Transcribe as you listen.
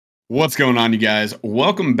What's going on, you guys?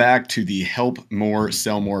 Welcome back to the Help More,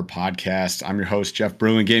 Sell More podcast. I'm your host, Jeff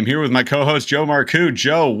Burlingame, here with my co-host, Joe Marcoux.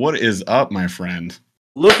 Joe, what is up, my friend?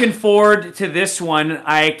 Looking forward to this one.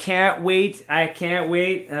 I can't wait.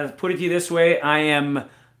 Put it to you this way. I am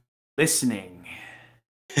listening.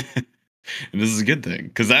 And this is a good thing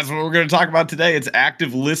because that's what we're going to talk about today. It's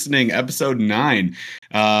active listening, episode 9.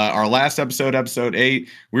 Our last episode, episode 8,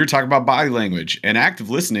 we were talking about body language, and active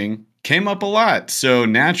listening came up a lot. So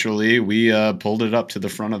naturally, we pulled it up to the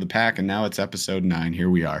front of the pack, and now it's episode 9. Here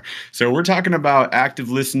we are. So we're talking about active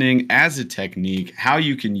listening as a technique, how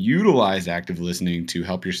you can utilize active listening to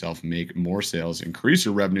help yourself make more sales, increase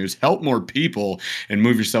your revenues, help more people, and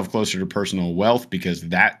move yourself closer to personal wealth, because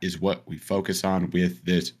that is what we focus on with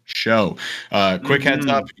this show. Quick heads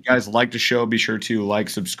up, if you guys like the show, be sure to like,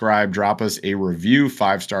 subscribe, drop us a review.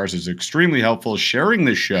 5 stars is extremely helpful. Sharing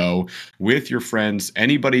the show with your friends,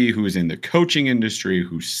 anybody who is in the coaching industry,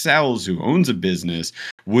 who sells, who owns a business,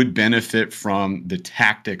 would benefit from the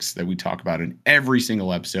tactics that we talk about in every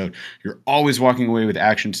single episode. You're always walking away with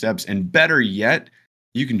action steps, and better yet,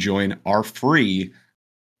 you can join our free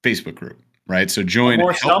Facebook group, right? So join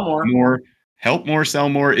Help More, Sell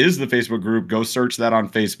More is the Facebook group. Go search that on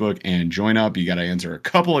Facebook and join up. You got to answer a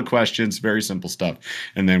couple of questions, very simple stuff.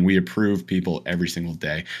 And then we approve people every single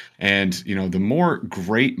day. And, you know, the more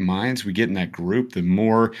great minds we get in that group, the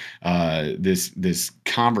more this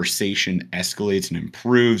conversation escalates and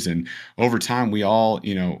improves. And over time, we all,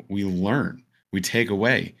 we learn, we take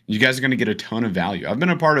away. You guys are going to get a ton of value. I've been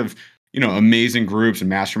a part of, amazing groups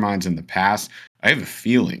and masterminds in the past. I have a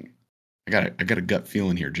feeling. I got a gut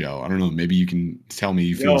feeling here, Joe. I don't know. Maybe you can tell me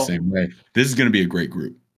you feel the same way. This is going to be a great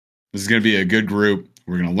group. This is going to be a good group.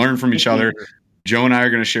 We're going to learn from each other. Joe and I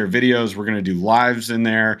are going to share videos. We're going to do lives in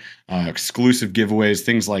there, exclusive giveaways,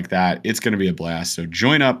 things like that. It's going to be a blast. So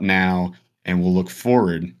join up now, and we'll look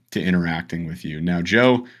forward to interacting with you. Now,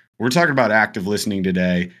 Joe, we're talking about active listening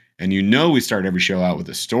today, and we start every show out with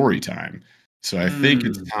a story time. So I think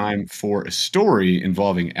it's time for a story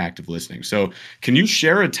involving active listening. So can you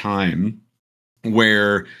share a time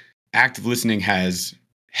where active listening has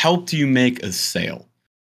helped you make a sale?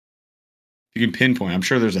 You can pinpoint. I'm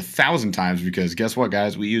sure there's 1,000 times, because guess what,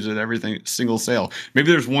 guys? We use it every single sale.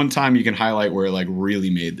 Maybe there's one time you can highlight where it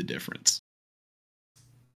really made the difference.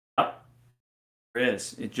 Yep. There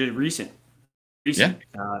is. It's just recent. Yeah.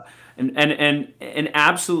 And an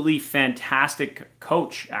absolutely fantastic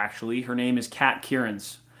coach, actually. Her name is Kat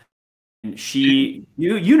Kierans. And she,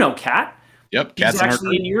 you know Kat. Yep. She's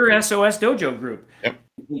actually in your SOS Dojo group. Yep.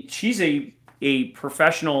 She's a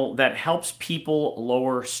professional that helps people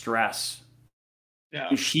lower stress.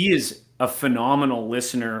 Yeah. She is a phenomenal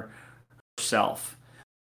listener herself.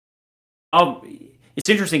 It's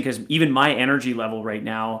interesting because even my energy level right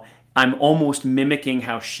now, I'm almost mimicking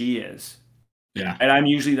how she is. Yeah. And I'm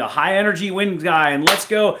usually the high energy wind guy, and let's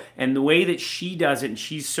go. And the way that she does it, and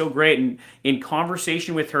she's so great. And in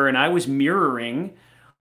conversation with her, and I was mirroring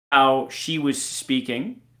how she was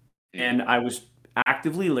speaking, and I was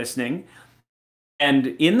actively listening. And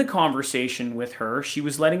in the conversation with her, she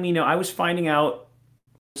was letting me know, I was finding out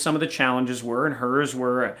some of the challenges were, and hers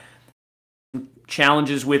were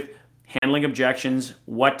challenges with handling objections,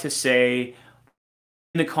 what to say,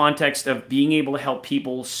 in the context of being able to help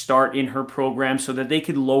people start in her program so that they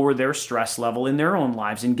could lower their stress level in their own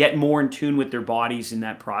lives and get more in tune with their bodies in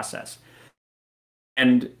that process.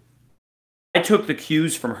 And I took the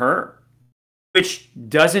cues from her, which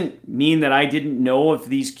doesn't mean that I didn't know of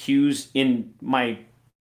these cues in my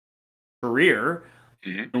career.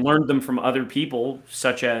 Mm-hmm. And learned them from other people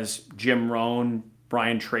such as Jim Rohn,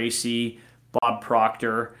 Brian Tracy, Bob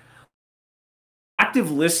Proctor.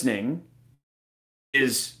 Active listening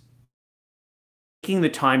is taking the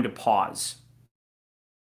time to pause.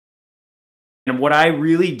 And what I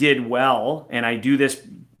really did well, and I do this,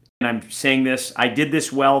 and I'm saying this, I did this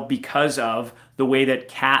well because of the way that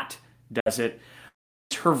Kat does it.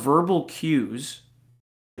 It's her verbal cues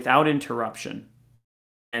without interruption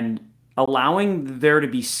and allowing there to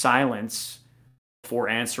be silence before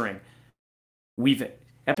answering.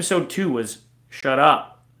 Episode 2 was shut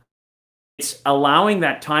up. It's allowing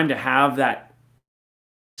that time to have that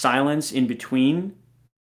silence in between,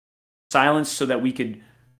 silence so that we could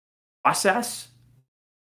process.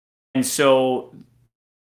 And so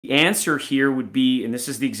the answer here would be, and this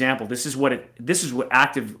is the example, this is what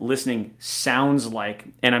active listening sounds like,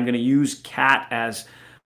 and I'm going to use Kat as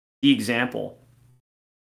the example.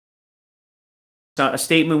 So a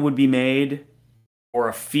statement would be made, or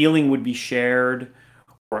a feeling would be shared,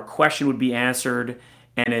 or a question would be answered,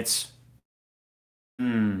 and it's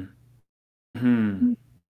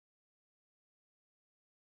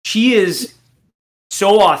she is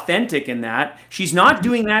so authentic in that. She's not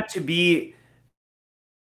doing that to be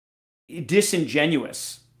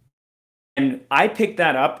disingenuous. And I picked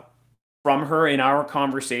that up from her in our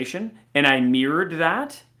conversation, and I mirrored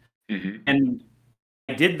that. Mm-hmm. And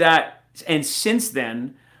I did that. And since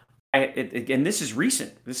then, and this is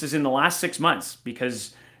recent. This is in the last 6 months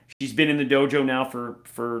because she's been in the dojo now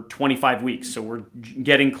for 25 weeks. So we're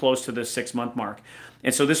getting close to the 6 month mark.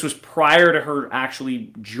 And so this was prior to her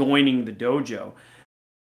actually joining the dojo.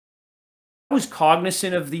 I was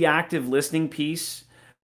cognizant of the active listening piece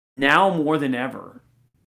now more than ever.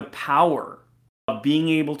 The power of being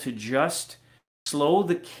able to just slow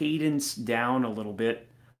the cadence down a little bit,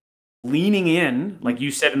 leaning in, like you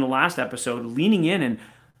said in the last episode, leaning in and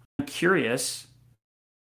I'm curious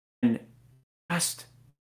and just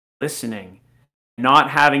listening, not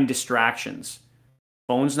having distractions.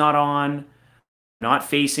 Phone's not on, not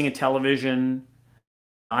facing a television,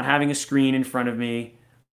 not having a screen in front of me.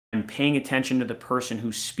 I'm paying attention to the person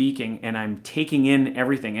who's speaking and I'm taking in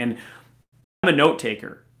everything. And I'm a note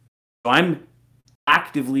taker. So I'm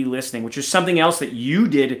actively listening, which is something else that you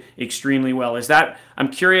did extremely well.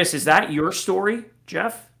 I'm curious, is that your story,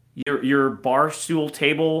 Jeff? Your bar stool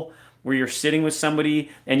table where you're sitting with somebody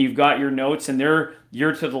and you've got your notes and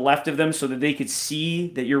you're to the left of them so that they could see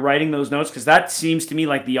that you're writing those notes? Because that seems to me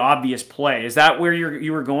like the obvious play. Is that where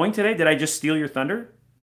you were going today? Did I just steal your thunder?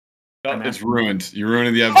 Oh, it's ruined. You're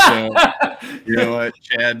ruining the episode. You know what,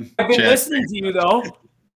 Chad? I've been listening to you though.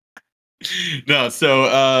 No,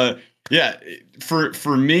 so yeah,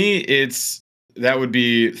 for me, that would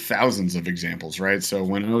be thousands of examples, right? So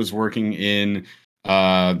when I was working in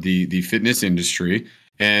the fitness industry,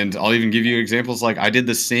 and I'll even give you examples like I did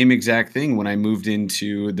the same exact thing when I moved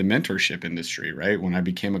into the mentorship industry, right? When I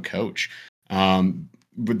became a coach.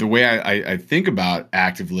 But the way I think about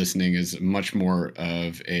active listening is much more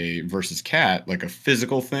of a versus cat, like a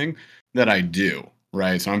physical thing that I do,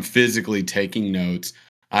 right? So I'm physically taking notes.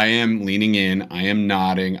 I am leaning in. I am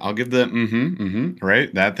nodding. I'll give the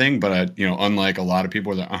right, that thing. But unlike a lot of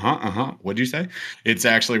people, are like, what'd you say? It's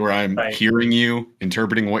actually where I'm Right. hearing you,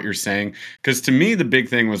 interpreting what you're saying. Because to me, the big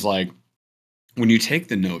thing was like, when you take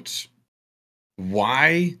the notes,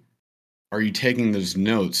 why are you taking those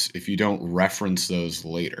notes if you don't reference those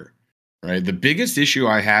later? Right. The biggest issue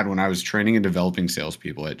I had when I was training and developing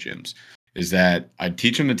salespeople at gyms is that I'd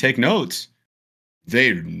teach them to take notes.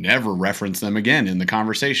 They'd never reference them again in the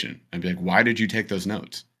conversation. I'd be like, why did you take those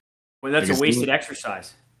notes? Well, that's Like, a wasted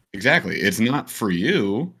exercise. exactly. It's not for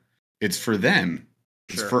you, it's for them.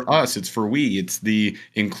 It's Sure. for us. It's for we. It's the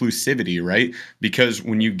inclusivity, right? Because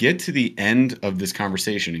when you get to the end of this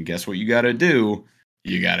conversation, and guess what you got to do?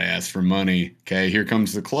 You got to ask for money. Okay, here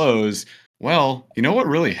comes the close. Well, you know what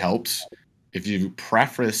really helps? If you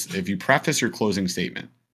preface your closing statement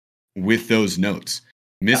with those notes.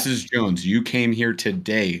 Mrs. Jones, you came here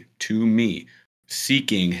today to me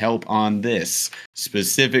seeking help on this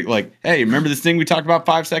specific, like, hey, remember this thing we talked about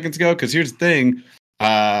 5 seconds ago? Because here's the thing.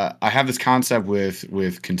 I have this concept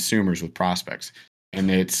with consumers, with prospects,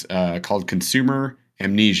 and it's called consumer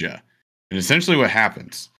amnesia. And essentially what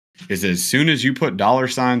happens is as soon as you put dollar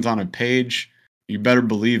signs on a page, you better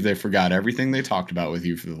believe they forgot everything they talked about with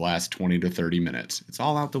you for the last 20 to 30 minutes. It's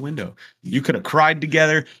all out the window. You could have cried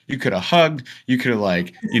together. You could have hugged. You could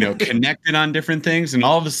have connected on different things. And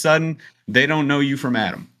all of a sudden, they don't know you from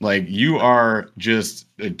Adam. Like, you are just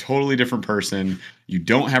a totally different person. You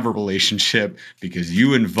don't have a relationship because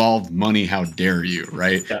you involved money. How dare you,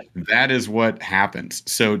 right? Yeah. That is what happens.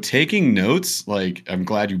 So taking notes, like, I'm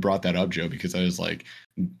glad you brought that up, Joe, because I was like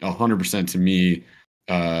 100% to me,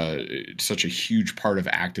 such a huge part of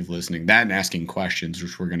active listening, that and asking questions,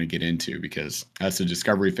 which we're going to get into because that's the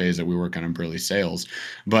discovery phase that we work on in Burley Sales.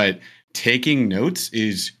 But taking notes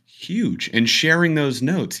is huge, and sharing those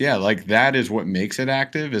notes, yeah, like that is what makes it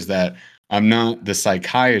active. Is that I'm not the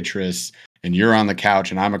psychiatrist and you're on the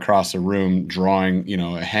couch and I'm across the room drawing,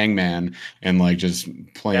 a hangman and like just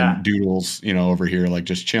playing doodles, over here, like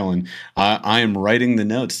just chilling. I am writing the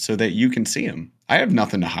notes so that you can see them. I have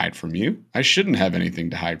nothing to hide from you. I shouldn't have anything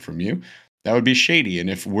to hide from you. That would be shady. And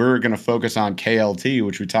if we're going to focus on KLT,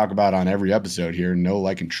 which we talk about on every episode here, know,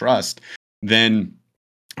 like, and trust, then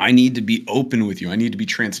I need to be open with you. I need to be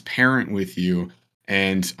transparent with you.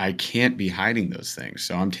 And I can't be hiding those things.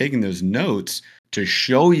 So I'm taking those notes to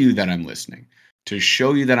show you that I'm listening, to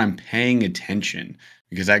show you that I'm paying attention,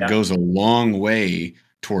 because that goes a long way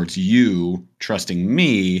towards you trusting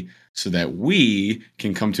me so that we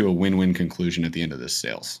can come to a win-win conclusion at the end of this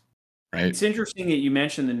sales, right? It's interesting that you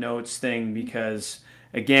mentioned the notes thing because,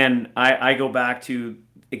 again, I go back to,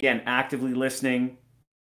 again, actively listening,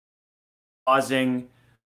 pausing,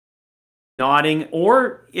 nodding,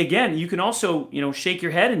 or again, you can also, shake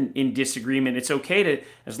your head in disagreement. It's okay to,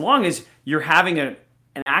 as long as you're having an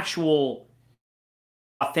actual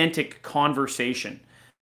authentic conversation.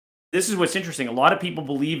 This is what's interesting. A lot of people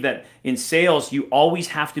believe that in sales, you always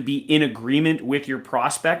have to be in agreement with your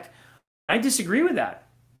prospect. I disagree with that.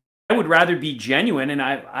 I would rather be genuine, and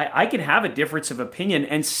I can have a difference of opinion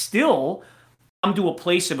and still come to a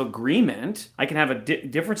place of agreement. I can have a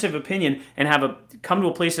difference of opinion and come to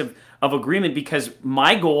a place of agreement, because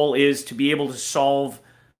my goal is to be able to solve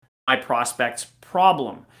my prospect's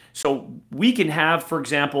problem. So we can have, for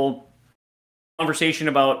example, conversation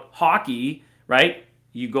about hockey, right?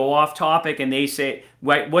 You go off topic and they say,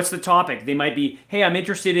 what's the topic? They might be, hey, I'm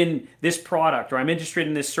interested in this product, or I'm interested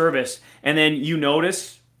in this service. And then you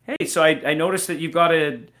notice, hey, so I noticed that you've got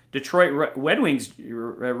a Detroit Red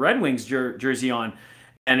Wings jersey on.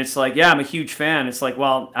 And it's like, yeah, I'm a huge fan. It's like,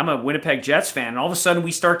 well, I'm a Winnipeg Jets fan. And all of a sudden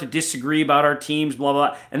we start to disagree about our teams, blah, blah,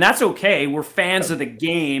 blah. And that's okay. We're fans of the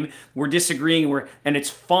game. We're disagreeing, and it's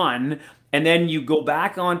fun. And then you go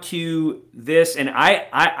back onto this, and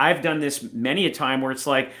I've done this many a time, where it's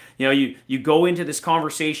like, you go into this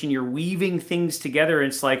conversation, you're weaving things together,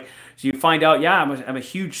 and it's like, so you find out, yeah, I'm a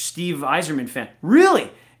huge Steve Yzerman fan. Really?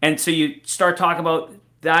 And so you start talking about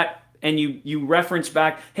that, and you reference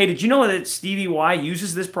back, hey, did you know that Stevie Y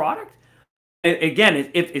uses this product? Again,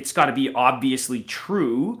 it's got to be obviously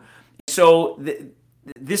true. So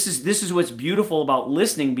this is what's beautiful about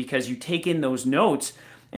listening, because you take in those notes.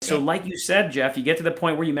 And so, like you said, Jeff, you get to the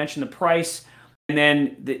point where you mention the price, and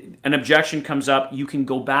then an objection comes up. You can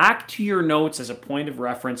go back to your notes as a point of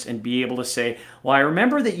reference and be able to say, well, I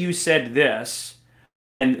remember that you said this,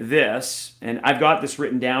 and I've got this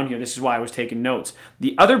written down here. This is why I was taking notes.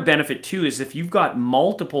 The other benefit, too, is if you've got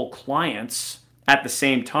multiple clients at the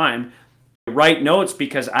same time, write notes,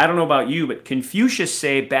 because I don't know about you, but Confucius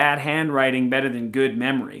say bad handwriting better than good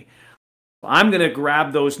memory. I'm going to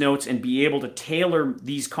grab those notes and be able to tailor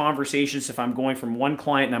these conversations if I'm going from one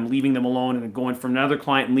client and I'm leaving them alone, and then going from another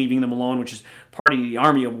client and leaving them alone, which is part of the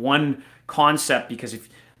army of one concept, because if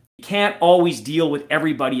you can't always deal with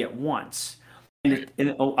everybody at once.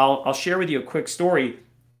 And I'll share with you a quick story.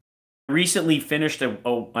 I recently finished an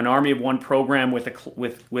Army of One program with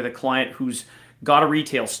a client who's got a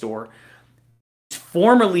retail store. It's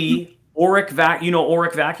formerly Auric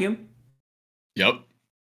Auric Vacuum? Yep.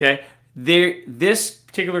 Okay. This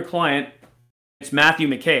particular client, it's Matthew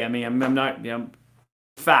McKay. I mean, I'm not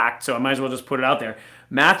fact, so I might as well just put it out there.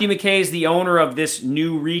 Matthew McKay is the owner of this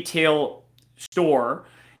new retail store.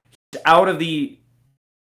 He's out of the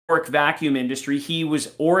Auric vacuum industry. He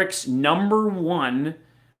was Auric's number one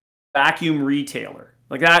vacuum retailer.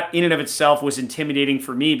 Like, that in and of itself was intimidating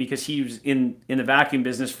for me, because he was in the vacuum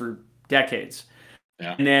business for decades.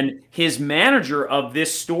 Yeah. And then his manager of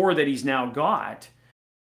this store that he's now got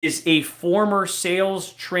is a former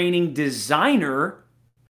sales training designer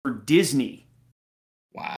for Disney.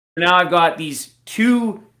 Wow. Now I've got these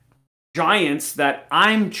two giants that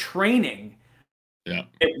I'm training. Yeah.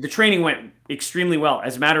 The training went extremely well.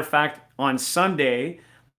 As a matter of fact, on Sunday,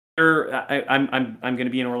 I'm going to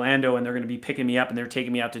be in Orlando, and they're going to be picking me up, and they're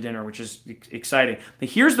taking me out to dinner, which is exciting. But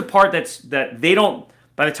here's the part that they don't.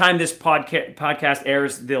 By the time this podcast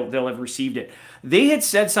airs, they'll have received it. They had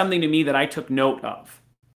said something to me that I took note of.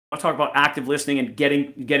 I'll talk about active listening and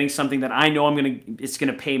getting something that I know it's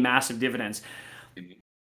going to pay massive dividends.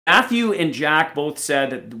 Matthew and Jack both said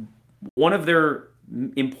that one of their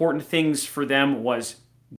important things for them was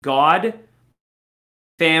God,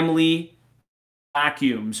 family,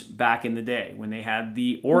 vacuums back in the day when they had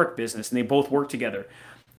the Auric business, and they both worked together.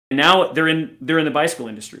 And now they're in the bicycle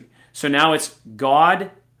industry. So now it's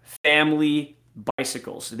God, family,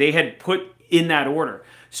 bicycles. They had put in that order.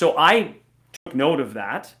 So I took note of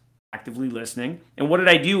that, actively listening. And what did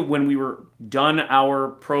I do when we were done our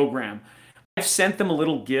program? I sent them a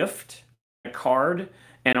little gift, a card,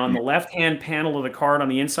 and on the left-hand panel of the card on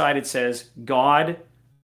the inside, it says God,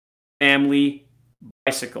 family,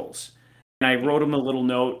 bicycles. And I wrote them a little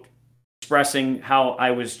note expressing how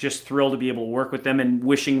I was just thrilled to be able to work with them and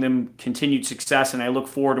wishing them continued success. And I look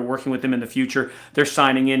forward to working with them in the future. They're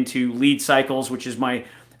signing into Lead Cycles, which is my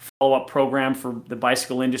follow-up program for the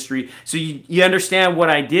bicycle industry. So you understand what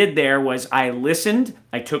I did there was I listened,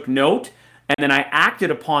 I took note, and then I acted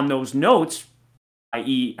upon those notes,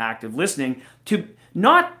 i.e. active listening, to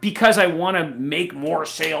not because I want to make more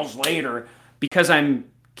sales later, because I'm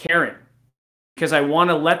caring, because I want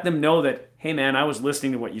to let them know that, hey man, I was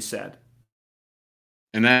listening to what you said.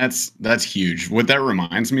 And that's huge. What that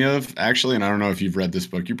reminds me of, actually, and I don't know if you've read this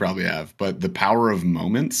book, you probably have, but The Power of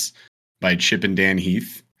Moments by Chip and Dan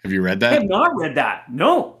Heath. Have you read that? I have not read that.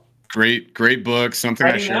 No. Great book. Something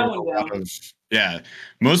I Writing share that with a one lot down. of, yeah,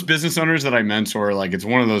 most business owners that I mentor. Like, it's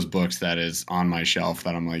one of those books that is on my shelf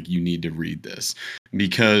that I'm like, you need to read this,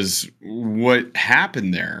 because what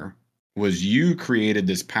happened there was you created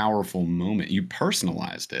this powerful moment. You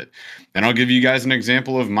personalized it. And I'll give you guys an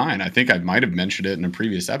example of mine. I think I might have mentioned it in a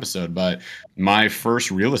previous episode, but my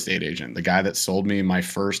first real estate agent, the guy that sold me my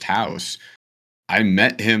first house, I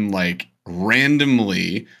met him like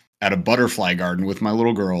randomly at a butterfly garden with my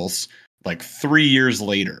little girls like 3 years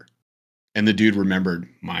later. And the dude remembered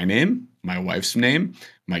my name, my wife's name,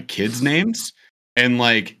 my kids' names. And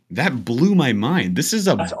like that blew my mind. This is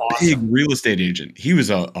a That's big awesome. real estate agent. He was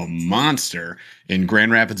a monster in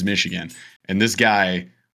Grand Rapids, Michigan. And this guy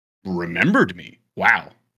remembered me. Wow.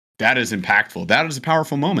 That is impactful. That is a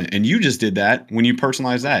powerful moment. And you just did that when you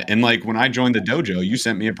personalized that. And like when I joined the dojo, you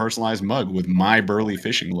sent me a personalized mug with my Burley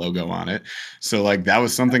Fishing logo on it. So like that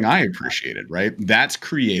was something I appreciated, right? That's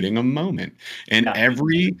creating a moment. And Yeah.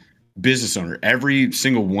 every business owner, every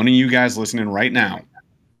single one of you guys listening right now,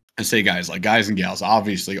 I say guys, like guys and gals,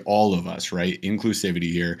 obviously all of us, right?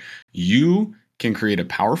 Inclusivity here. You can create a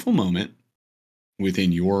powerful moment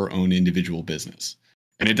within your own individual business.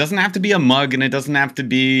 And it doesn't have to be a mug, and it doesn't have to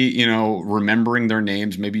be, remembering their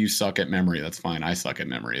names. Maybe you suck at memory. That's fine. I suck at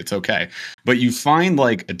memory. It's okay. But you find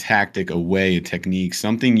like a tactic, a way, a technique,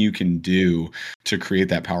 something you can do to create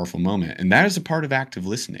that powerful moment. And that is a part of active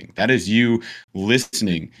listening. That is you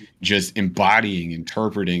listening, just embodying,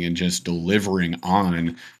 interpreting, and just delivering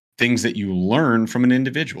on things that you learn from an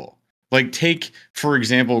individual. Like, take, for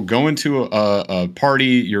example, go into a party,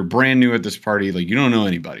 you're brand new at this party, like you don't know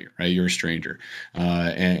anybody, right? You're a stranger.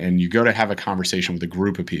 And you go to have a conversation with a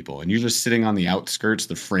group of people, and you're just sitting on the outskirts,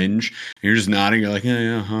 the fringe, and you're just nodding, you're like, yeah,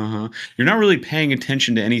 yeah, huh. You're not really paying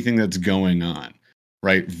attention to anything that's going on.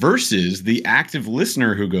 Right. Versus the active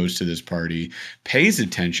listener who goes to this party, pays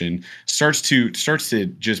attention, starts to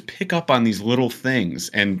just pick up on these little things.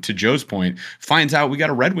 And to Joe's point, finds out we got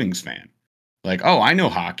a Red Wings fan. Like, oh, I know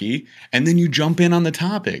hockey. And then you jump in on the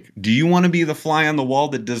topic. Do you want to be the fly on the wall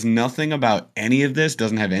that does nothing about any of this,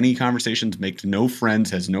 doesn't have any conversations, makes no friends,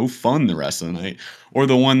 has no fun the rest of the night? Or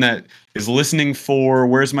the one that is listening for,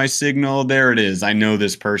 where's my signal? There it is. I know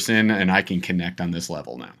this person and I can connect on this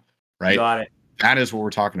level now. Right? Got it. That is what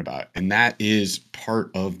we're talking about. And that is part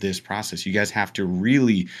of this process. You guys have to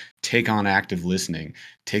really take on active listening,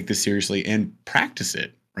 take this seriously, and practice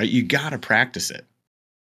it. Right? You got to practice it.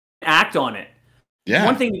 Act on it. It's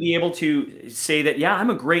one Yeah. thing to be able to say that, yeah, I'm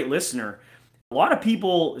a great listener. A lot of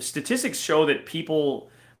people, statistics show that people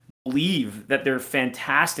believe that they're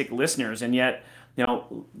fantastic listeners, and yet,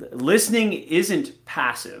 listening isn't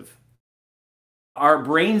passive. Our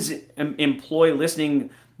brains employ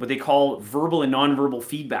listening, what they call verbal and nonverbal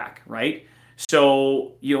feedback, right?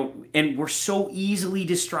 So, and we're so easily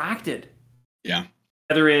distracted, Yeah.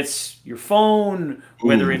 whether it's your phone,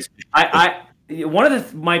 whether Ooh. it's one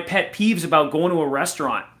of my pet peeves about going to a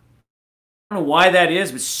restaurant. I don't know why that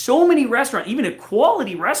is, but so many restaurants, even a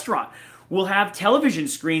quality restaurant, will have television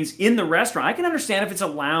screens in the restaurant. I can understand if it's a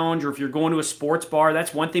lounge or if you're going to a sports bar.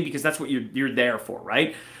 That's one thing because that's what you're there for,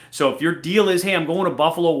 right? So if your deal is, hey, I'm going to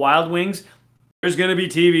Buffalo Wild Wings, there's going to be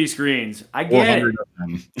TV screens. I get it. 400 of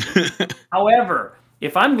them. However,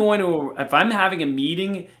 if I'm having a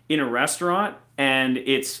meeting in a restaurant and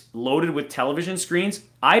it's loaded with television screens,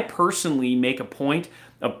 I personally make a point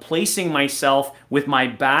of placing myself with my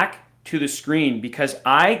back to the screen because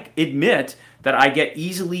I admit that I get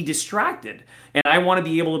easily distracted and I want to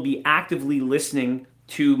be able to be actively listening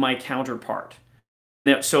to my counterpart.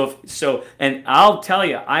 Now, and I'll tell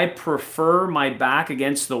you, I prefer my back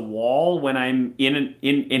against the wall when I'm in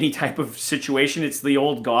any type of situation. It's the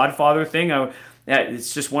old Godfather thing.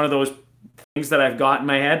 It's just one of those things that I've got in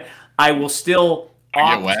my head. I will still I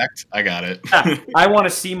get opt. whacked. I got it. I want to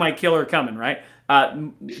see my killer coming, right?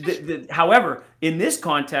 However, in this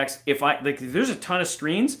context, if there's a ton of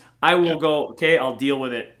screens, I will go, okay, I'll deal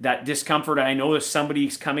with it. That discomfort, I know there's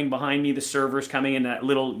somebody's coming behind me, the server's coming in that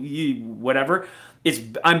little whatever.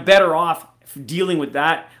 I'm better off dealing with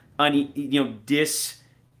that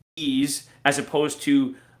dis-ease as opposed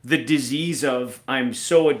to the disease of I'm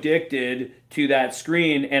so addicted to that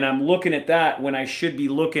screen and I'm looking at that when I should be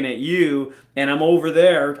looking at you and I'm over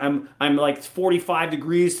there. I'm like 45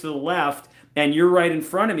 degrees to the left and you're right in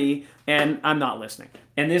front of me and I'm not listening.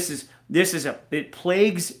 And it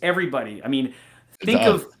plagues everybody. I mean, think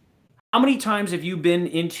of how many times have you been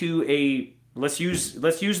into let's use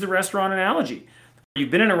the restaurant analogy. You've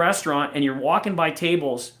been in a restaurant and you're walking by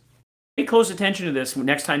tables. Pay close attention to this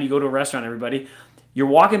next time you go to a restaurant, everybody. You're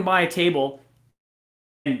walking by a table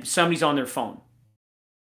and somebody's on their phone.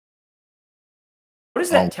 What does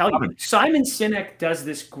A that tell lot you? of Simon Sinek does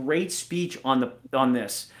this great speech on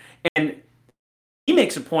this, and he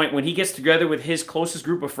makes a point when he gets together with his closest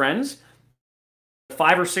group of friends.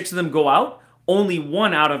 5 or 6 of them go out. Only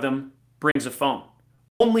one out of them brings a phone.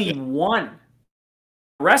 Only yeah. one.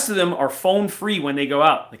 The rest of them are phone free when they go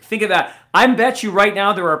out. Like, think of that. I bet you right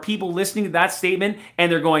now there are people listening to that statement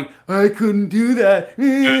and they're going, "I couldn't do that."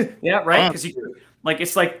 Yeah, right. Uh, Because you like,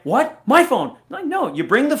 it's like, what? My phone? Like, no, you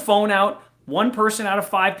bring the phone out. One person out of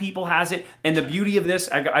 5 people has it. And the beauty of this,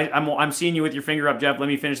 I'm seeing you with your finger up, Jeff. Let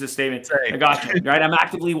me finish this statement. I say, got you. Right. I'm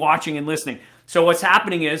actively watching and listening. So what's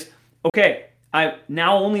happening is, okay, I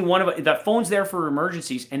now only one of that phone's there for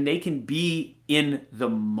emergencies, and they can be in the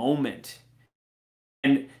moment.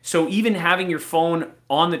 And so even having your phone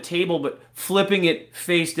on the table but flipping it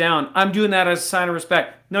face down, I'm doing that as a sign of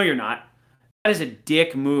respect. No, you're not. That is a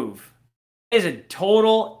dick move. That is a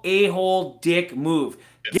total a-hole dick move.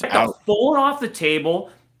 it's Get the out. phone off the table,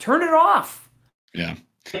 turn it off. Yeah.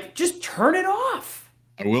 Like, just turn it off.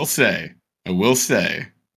 I will say,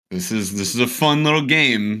 this is a fun little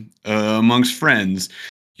game amongst friends.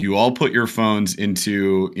 You all put your phones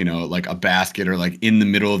into, like a basket or like in the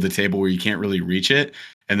middle of the table where you can't really reach it,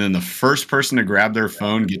 and then the first person to grab their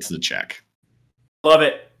phone gets the check. Love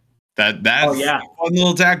it. That's Oh yeah. a fun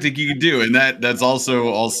little tactic you could do, and that's also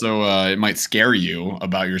it might scare you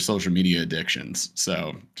about your social media addictions.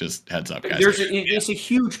 So just heads up, guys. It's a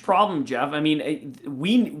huge problem, Jeff. I mean,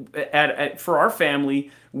 we for our family,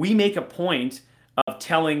 we make a point of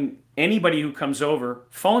telling anybody who comes over,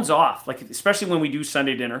 phones off. Like, especially when we do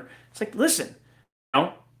Sunday dinner, it's like, listen,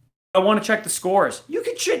 I want to check the scores. You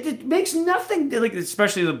can check. It makes nothing. Like,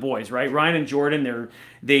 especially the boys, right? Ryan and Jordan,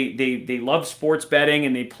 they love sports betting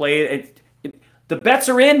and they play it. The bets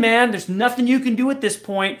are in, man. There's nothing you can do at this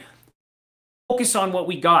point. Focus on what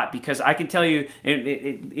we got, because I can tell you, and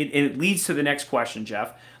it leads to the next question,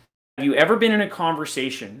 Jeff. Have you ever been in a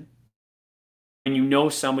conversation and you know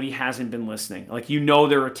somebody hasn't been listening? Like,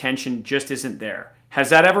 their attention just isn't there. Has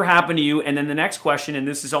that ever happened to you? And then the next question, and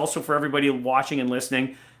this is also for everybody watching and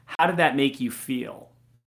listening, how did that make you feel?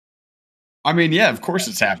 I mean, yeah, of course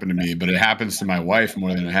it's happened to me, but it happens to my wife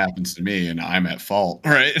more than it happens to me, and I'm at fault,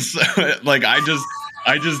 right? So, like, I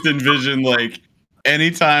just envision like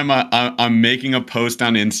anytime I'm making a post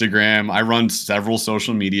on Instagram, I run several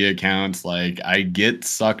social media accounts. Like, I get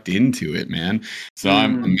sucked into it, man. So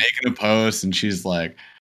I'm Mm, making a post, and she's like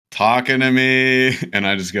talking to me, and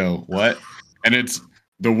I just go, "What?" And it's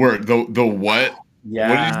the word, the what? What did you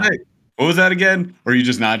yeah. say? What was that again? Or you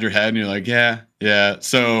just nod your head and you're like, yeah, yeah.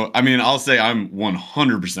 So, I mean, I'll say I'm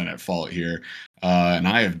 100% at fault here. And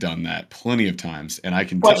I have done that plenty of times. And I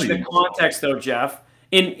can tell Question you, the context, though, Jeff.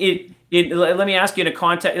 Let me ask you in a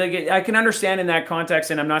context. Like, I can understand in that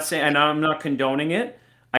context, and I'm not saying, and I'm not condoning it.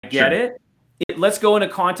 I get sure. it. Let's go in a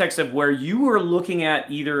context of where you are looking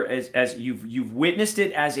at either as you've witnessed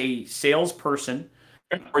it as a salesperson,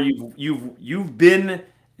 or you've been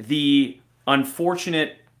the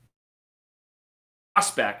unfortunate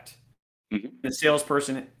prospect. Mhm. The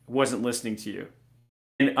salesperson wasn't listening to you.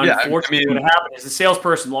 And Yeah. I unfortunately, what mean, happened is the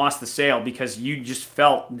salesperson lost the sale because you just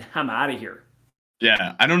felt, I'm out of here.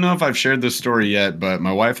 yeah, I don't know if I've shared this story yet, but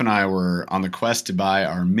my wife and I were on the quest to buy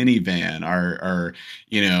our minivan, our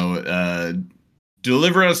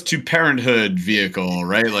deliver us to parenthood vehicle,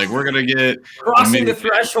 right? Like, we're gonna get a Crossing mini, the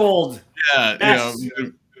threshold. yeah, Yes.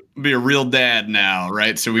 be a real dad now,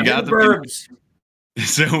 right? So we I'm in got the the mini. burbs.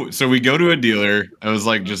 So we go to a dealer. I was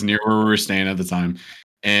like just near where we were staying at the time,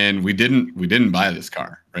 and we didn't buy this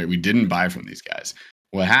car, right? We didn't buy from these guys.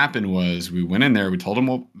 What happened was we went in there, we told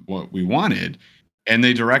them what we wanted, and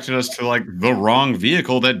they directed us to like the wrong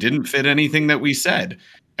vehicle that didn't fit anything that we said.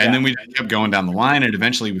 And Yeah. then we just kept going down the line, and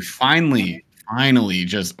eventually we finally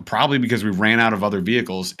just probably because we ran out of other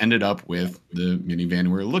vehicles ended up with the minivan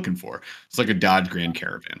we were looking for. It's like a Dodge Grand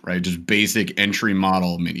Caravan, right? Just basic entry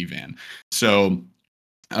model minivan. So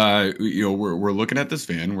we're looking at this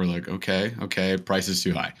van. We're like, okay, price is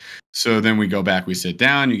too high. So then we go back, we sit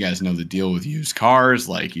down. You guys know the deal with used cars.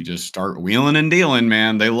 Like, you just start wheeling and dealing,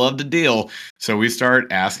 man. They love to deal. So we start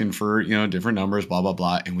asking for, different numbers, blah, blah,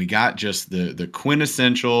 blah. And we got just the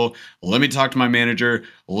quintessential, let me talk to my manager.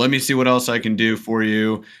 Let me see what else I can do for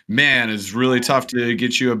you. Man, it's really tough to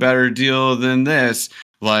get you a better deal than this.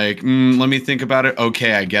 Like, let me think about it.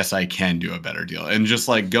 Okay, I guess I can do a better deal. And just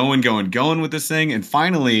like going with this thing. And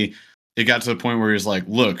finally, it got to the point where he's like,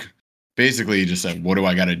 look, basically, he just said, what do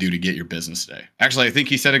I got to do to get your business today? Actually, I think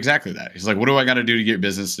he said exactly that. He's like, what do I got to do to get your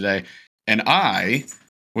business today? And I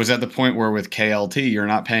was at the point where with KLT, you're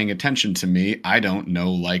not paying attention to me. I don't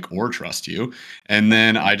know, like, or trust you. And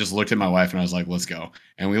then I just looked at my wife and I was like, let's go.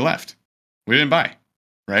 And we left. We didn't buy.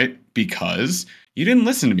 right? Because you didn't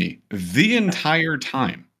listen to me the entire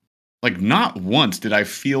time. Like, not once did I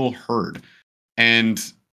feel heard. And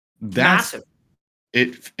It's that's massive.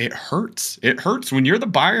 it hurts. It hurts when you're the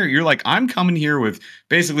buyer. You're like, I'm coming here with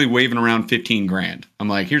basically waving around 15 grand. I'm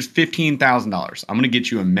like, here's $15,000. I'm gonna get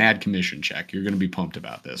you a mad commission check. You're gonna be pumped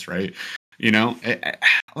about this, right?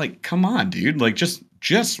 Like, come on, dude. Like, just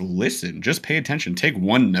listen. Just pay attention. Take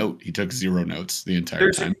one note. He took zero notes the entire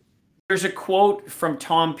There's a, time. there's a quote from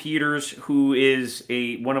Tom Peters, who is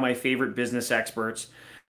one of my favorite business experts.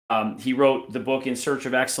 He wrote the book In Search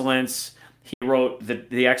of Excellence. He wrote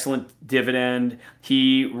the Excellent Dividend.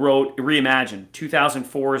 He wrote Reimagine.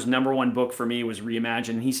 2004's number one book for me was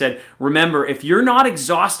Reimagine. He said, remember, if you're not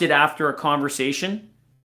exhausted after a conversation,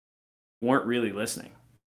 you weren't really listening.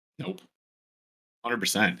 Nope.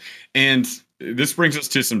 100%. And this brings us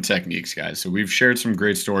to some techniques, guys. So we've shared some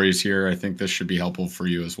great stories here. I think this should be helpful for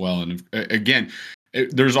you as well. And again,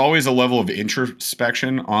 there's always a level of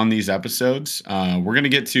introspection on these episodes. We're going to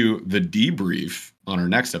get to the debrief on our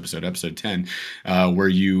next episode, episode 10, where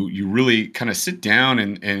you really kind of sit down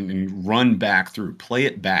and run back through, play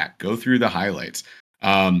it back, go through the highlights.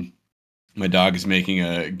 My dog is making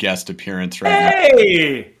a guest appearance right now.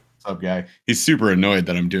 Hey! What's up, guy? He's super annoyed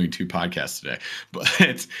that I'm doing 2 podcasts today. But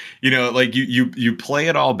like you play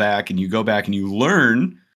it all back and you go back and you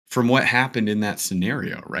learn from what happened in that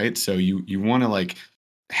scenario, right? So you want to like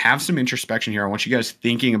have some introspection here. I want you guys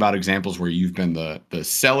thinking about examples where you've been the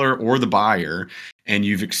seller or the buyer and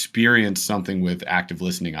you've experienced something with active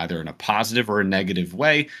listening, either in a positive or a negative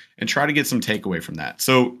way, and try to get some takeaway from that.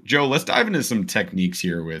 So, Joe, let's dive into some techniques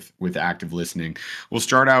here with active listening. We'll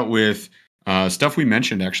start out with stuff we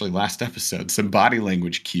mentioned actually last episode, some body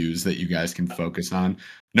language cues that you guys can focus on.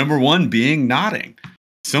 Number 1 being nodding.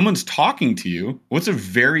 Someone's talking to you. What's a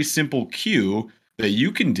very simple cue that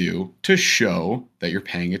you can do to show that you're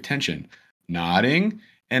paying attention? Nodding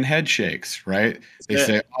and head shakes, right? They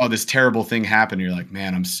say, oh, this terrible thing happened. You're like,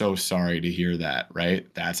 man, I'm so sorry to hear that, right?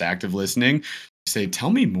 That's active listening. Say,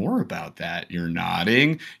 tell me more about that. You're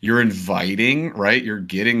nodding, you're inviting, right? You're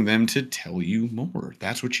getting them to tell you more.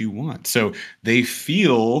 That's what you want. So they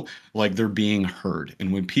feel like they're being heard.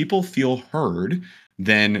 And when people feel heard,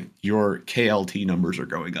 then your KLT numbers are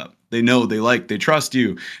going up. They know, they trust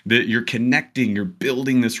you, that you're connecting, you're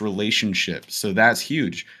building this relationship. So that's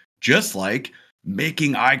huge. Just like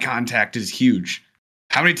making eye contact is huge.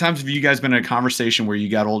 How many times have you guys been in a conversation where you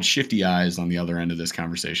got old shifty eyes on the other end of this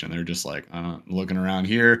conversation? They're just like looking around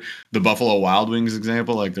here. The Buffalo Wild Wings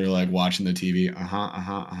example, like they're like watching the TV.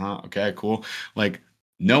 Okay, cool. Like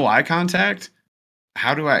no eye contact.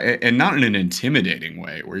 How do I, and not in an intimidating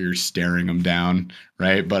way where you're staring them down,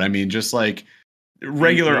 right? But I mean, just like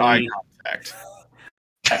regular eye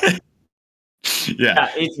contact. Yeah.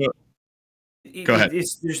 Go ahead.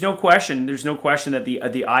 There's no question. There's no question that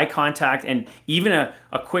the eye contact and even a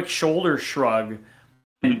quick shoulder shrug.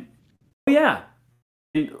 And, oh yeah,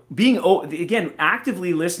 and being again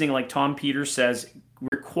actively listening, like Tom Peters says,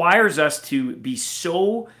 requires us to be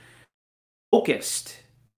so focused.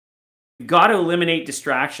 You've got to eliminate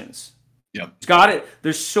distractions. Yep.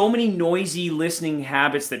 There's so many noisy listening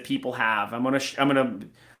habits that people have. I want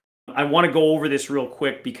to go over this real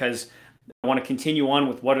quick because I want to continue on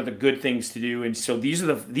with what are the good things to do. And so these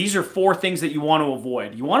are 4 things that you want to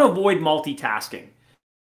avoid. You want to avoid multitasking.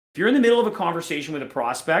 If you're in the middle of a conversation with a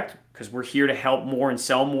prospect, because we're here to help more and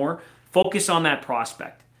sell more, focus on that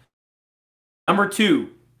prospect. Number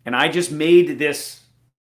 2, and I just made this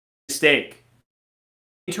mistake,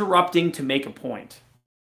 interrupting to make a point.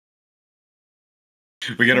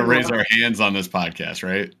 We got to raise our hands on this podcast,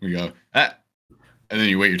 right? We go, and then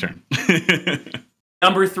you wait your turn.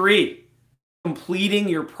 Number 3, completing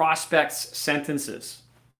your prospect's sentences.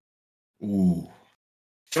 Ooh.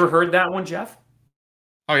 Ever heard that one, Jeff?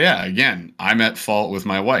 Oh yeah. Again, I'm at fault with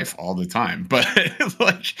my wife all the time, but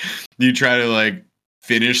like you try to like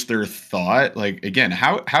finish their thought. Like again,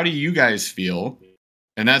 how do you guys feel?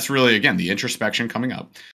 And that's really, again, the introspection coming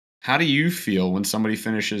up. How do you feel when somebody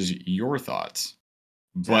finishes your thoughts?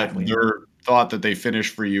 Exactly. But their thought that they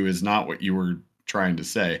finished for you is not what you were trying to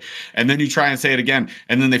say. And then you try and say it again,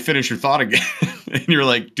 and then they finish your thought again. And you're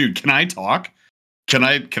like, dude, can I talk? Can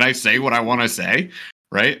I say what I want to say?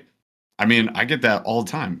 Right? I mean, I get that all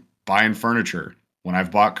the time. Buying furniture. When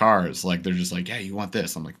I've bought cars, like they're just like, yeah, you want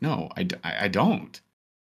this? I'm like, no, I don't.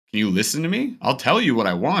 Can you listen to me? I'll tell you what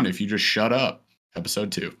I want if you just shut up.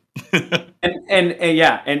 Episode 2.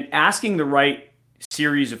 and asking the right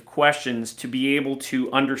series of questions to be able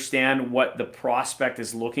to understand what the prospect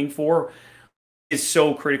is looking for is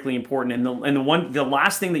so critically important. And the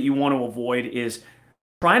last thing that you want to avoid is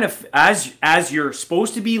trying to, as you're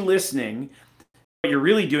supposed to be listening, what you're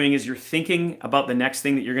really doing is you're thinking about the next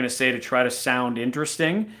thing that you're going to say to try to sound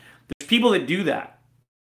interesting. There's people that do that.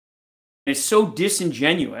 And it's so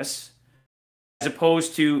disingenuous, as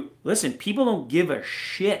opposed to, listen, people don't give a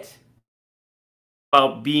shit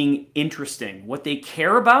about being interesting. What they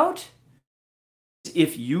care about is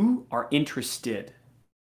if you are interested.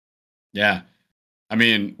 Yeah. I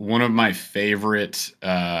mean, one of my favorite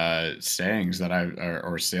sayings that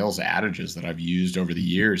or sales adages that I've used over the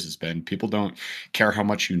years has been people don't care how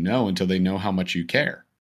much you know until they know how much you care.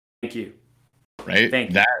 Thank you. Right?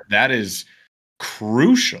 Thank you. That is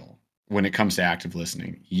crucial when it comes to active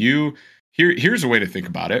listening. Here's a way to think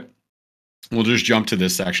about it. We'll just jump to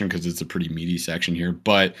this section because it's a pretty meaty section here,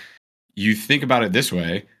 but you think about it this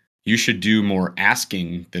way, you should do more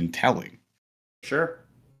asking than telling. Sure.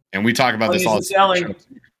 And we talk about this all the time.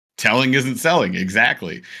 Telling isn't selling.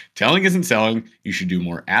 Exactly. Telling isn't selling. You should do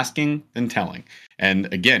more asking than telling.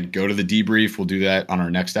 And again, go to the debrief. We'll do that on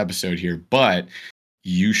our next episode here. But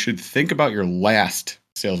you should think about your last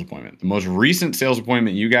sales appointment, the most recent sales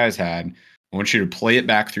appointment you guys had. I want you to play it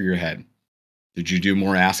back through your head. Did you do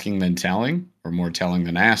more asking than telling, or more telling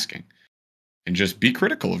than asking? And just be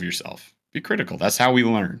critical of yourself. Be critical. That's how we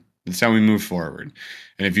learn. That's how we move forward.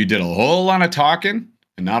 And if you did a whole lot of talking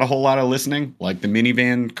and not a whole lot of listening, like the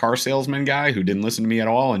minivan car salesman guy who didn't listen to me at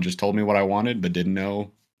all and just told me what I wanted but didn't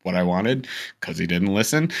know what I wanted because he didn't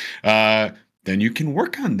listen, then you can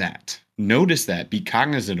work on that. Notice that. Be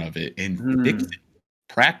cognizant of it and fix it.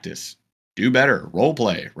 Practice. Do better. Role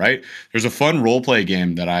play, right? There's a fun role play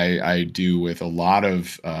game that I do with a lot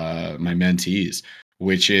of my mentees,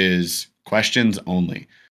 which is questions only.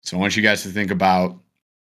 So I want you guys to think about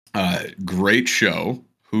great show.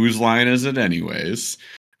 Whose line is it anyways?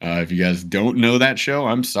 If you guys don't know that show,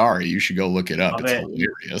 I'm sorry. You should go look it up. It's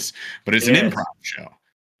hilarious. But it's an improv show.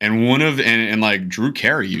 And and like Drew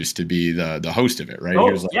Carey used to be the host of it, right? Oh,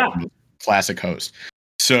 he was like the classic host.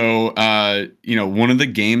 So, one of the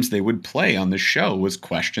games they would play on the show was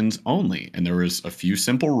questions only. And there was a few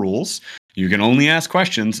simple rules. You can only ask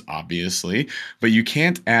questions, obviously, but you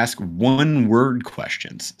can't ask one-word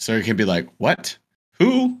questions. So it can be like, what?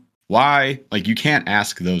 Who? Why? Like, you can't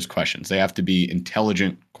ask those questions. They have to be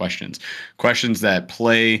intelligent questions. Questions that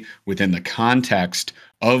play within the context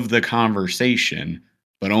of the conversation,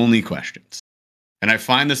 but only questions. And I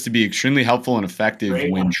find this to be extremely helpful and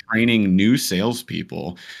effective when training new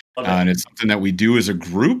salespeople. And it's something that we do as a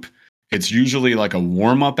group. It's usually like a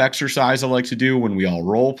warm-up exercise I like to do when we all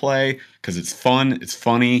role play because it's fun, it's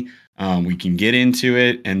funny. We can get into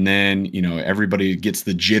it, and then everybody gets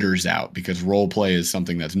the jitters out because role play is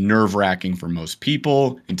something that's nerve-wracking for most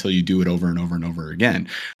people until you do it over and over and over again,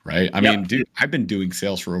 right? I mean, dude, I've been doing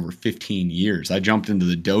sales for over 15 years. I jumped into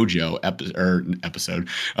the dojo episode,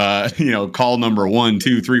 call number 1,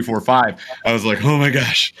 2, 3, 4, 5. I was like, oh my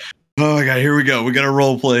gosh, here we go. We got to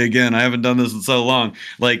role play again. I haven't done this in so long.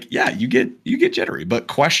 Like, yeah, you get jittery, but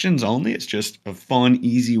questions only. It's just a fun,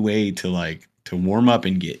 easy way to warm up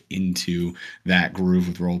and get into that groove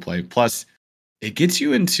with role play. Plus, it gets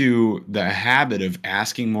you into the habit of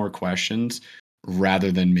asking more questions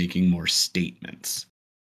rather than making more statements.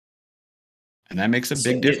 And that makes a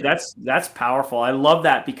big difference. That's powerful. I love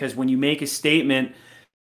that because when you make a statement,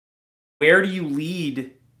 where do you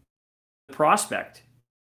lead the prospect?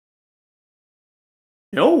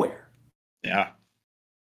 Nowhere. Yeah.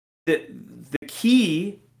 The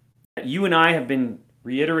key that you and I have been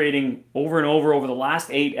reiterating over and over the last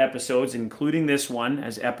 8 episodes, including this one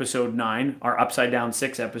as episode 9, our Upside Down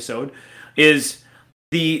 6 episode, is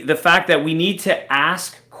the fact that we need to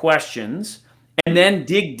ask questions and then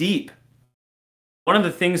dig deep. One of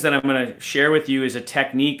the things that I'm going to share with you is a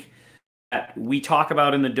technique that we talk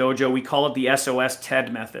about in the dojo. We call it the SOS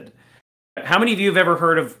TED method. How many of you have ever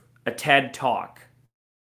heard of a TED Talk?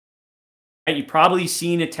 You've probably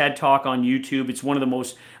seen a TED Talk on YouTube. It's one of the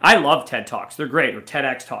most, I love TED Talks. They're great, or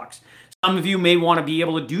TEDx Talks. Some of you may want to be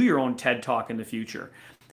able to do your own TED Talk in the future.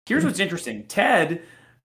 Here's what's interesting. TED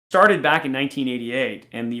started back in 1988,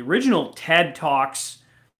 and the original TED Talks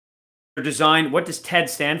are designed, what does TED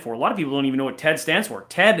stand for? A lot of people don't even know what TED stands for.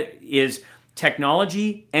 TED is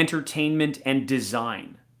technology, entertainment, and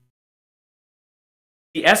design.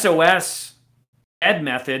 The SOS TED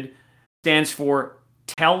method stands for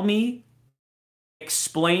tell me,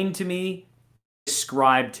 explain to me,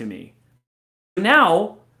 describe to me.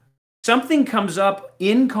 Now, something comes up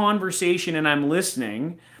in conversation and I'm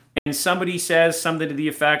listening, and somebody says something to the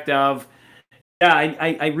effect of, yeah,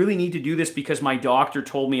 I really need to do this because my doctor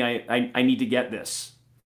told me I need to get this.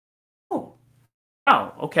 Oh,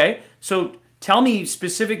 wow, okay. So tell me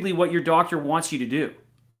specifically what your doctor wants you to do.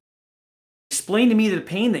 Explain to me the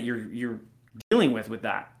pain that you're dealing with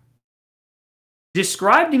that.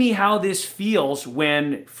 Describe to me how this feels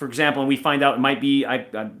when, for example, and we find out it might be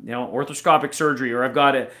arthroscopic surgery, or I've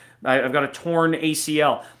got a torn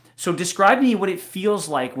ACL. So describe to me what it feels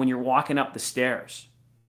like when you're walking up the stairs.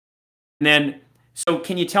 And then, so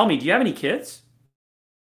can you tell me, do you have any kids?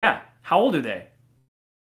 Yeah. How old are they?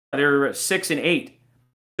 They're 6 and 8.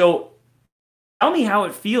 So tell me how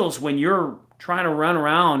it feels when you're trying to run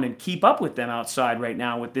around and keep up with them outside right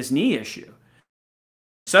now with this knee issue.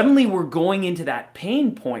 Suddenly we're going into that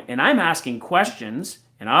pain point, and I'm asking questions,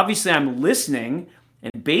 and obviously I'm listening,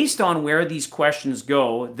 and based on where these questions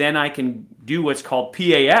go, then I can do what's called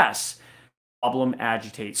PAS, problem,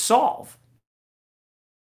 agitate, solve.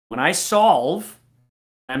 When I solve,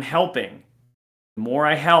 I'm helping. The more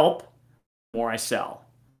I help, the more I sell.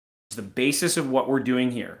 It's the basis of what we're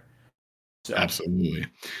doing here. So. Absolutely.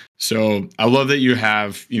 So I love that you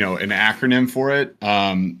have, an acronym for it.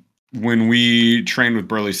 When we train with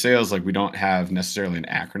Burley Sales, like, we don't have necessarily an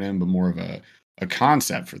acronym, but more of a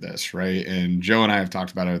concept for this, right? And Joe and I have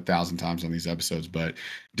talked about it 1,000 times on these episodes, but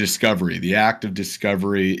discovery, the act of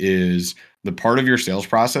discovery, is the part of your sales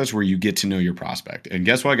process where you get to know your prospect. And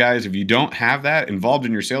guess what, guys? If you don't have that involved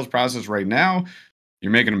in your sales process right now,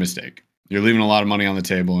 you're making a mistake. You're leaving a lot of money on the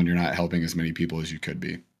table, and you're not helping as many people as you could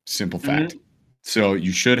be. Simple fact. Mm-hmm. So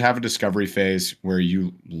you should have a discovery phase where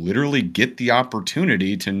you literally get the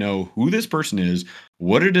opportunity to know who this person is,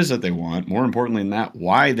 what it is that they want, more importantly than that,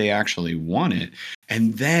 why they actually want it.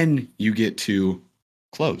 And then you get to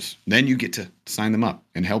close. Then you get to sign them up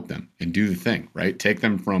and help them and do the thing, right? Take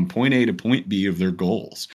them from point A to point B of their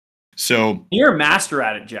goals. So you're a master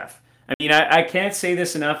at it, Jeff. I mean, I can't say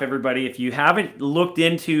this enough, everybody. If you haven't looked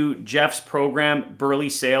into Jeff's program,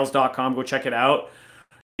 burleysales.com, go check it out.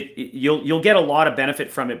 You'll get a lot of benefit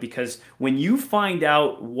from it, because when you find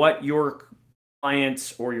out what your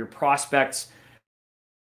clients or your prospects'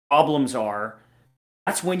 problems are,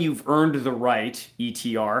 that's when you've earned the right,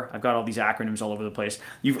 ETR. I've got all these acronyms all over the place.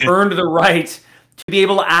 You've earned the right to be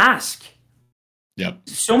able to ask. Yep.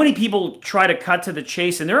 So many people try to cut to the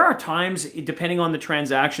chase, and there are times, depending on the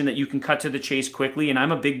transaction, that you can cut to the chase quickly, and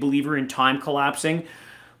I'm a big believer in time collapsing.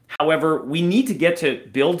 However, we need to get to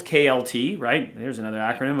build KLT, right? There's another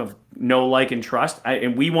acronym of know, like, and trust.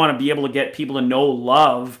 And we want to be able to get people to know,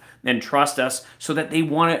 love, and trust us so that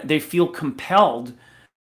they feel compelled to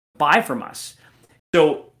buy from us.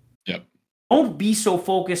 So Don't be so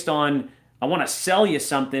focused on, I want to sell you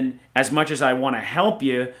something, as much as I want to help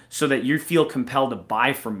you so that you feel compelled to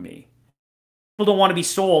buy from me. People don't want to be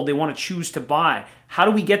sold. They want to choose to buy. How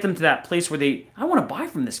do we get them to that place where I want to buy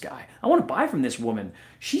from this guy. I want to buy from this woman.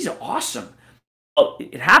 She's awesome. Well,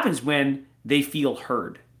 it happens when they feel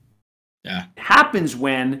heard. Yeah. It happens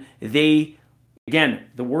when they, again,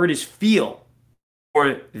 the word is feel,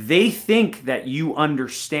 or they think that you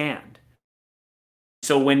understand.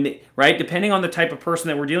 So right, depending on the type of person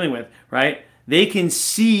that we're dealing with, right, they can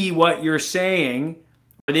see what you're saying,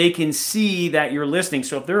 or they can see that you're listening.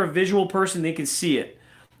 So if they're a visual person, they can see it.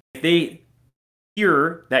 If they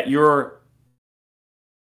hear that you're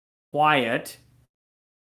quiet,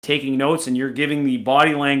 taking notes, and you're giving the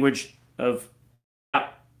body language of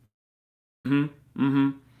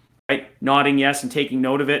right, nodding yes and taking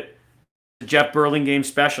note of it. The Jeff Burlingame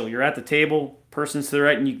special. You're at the table, person's to the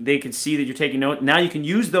right, and they can see that you're taking note. Now you can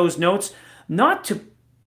use those notes not to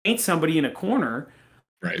paint somebody in a corner.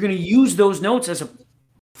 Right. You're going to use those notes as a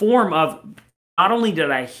form of, not only did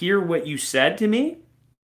I hear what you said to me,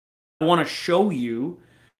 I want to show you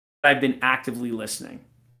that I've been actively listening,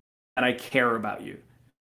 that I care about you.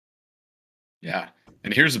 Yeah.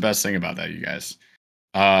 And here's the best thing about that, you guys.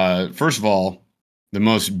 First of all, the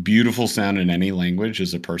most beautiful sound in any language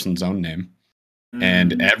is a person's own name. Mm-hmm.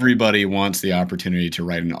 And everybody wants the opportunity to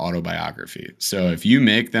write an autobiography. So if you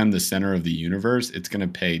make them the center of the universe, it's going to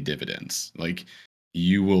pay dividends. Like,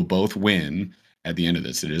 you will both win at the end of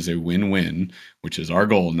this. It is a win-win, which is our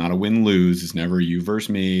goal, not a win-lose. It's never you versus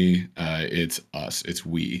me. It's us. It's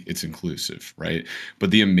we. It's inclusive, right?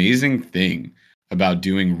 But the amazing thing about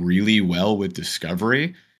doing really well with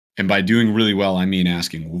discovery, and by doing really well, I mean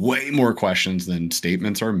asking way more questions than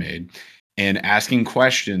statements are made, and asking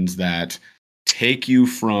questions that take you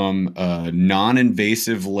from a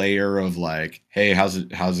non-invasive layer of like, hey, how's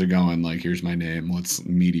it going? Like, here's my name. Let's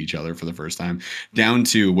meet each other for the first time, down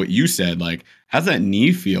to what you said, like, how's that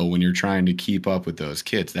knee feel when you're trying to keep up with those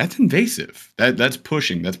kids? That's invasive. That's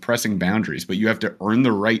pushing, that's pressing boundaries, but you have to earn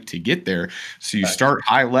the right to get there. So you start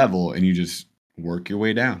high level and you just work your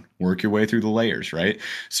way down, work your way through the layers, right?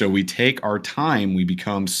 So we take our time, we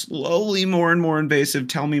become slowly more and more invasive.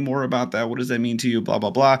 Tell me more about that. What does that mean to you? Blah, blah,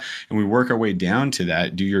 blah. And we work our way down to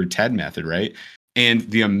that. Do your TED method, right? And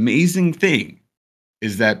the amazing thing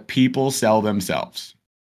is that people sell themselves.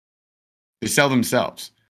 They sell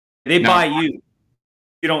themselves. They Now, buy you.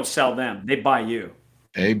 You don't sell them. They buy you.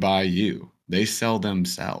 they buy you. They sell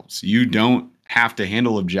themselves. You don't have to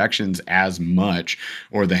handle objections as much,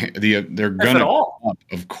 or they're That's gonna at all. come up,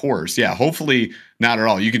 of course. Yeah, hopefully not at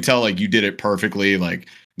all. You can tell like you did it perfectly, like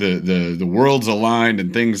the worlds aligned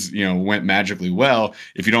and things, went magically well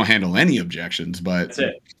if you don't handle any objections. But That's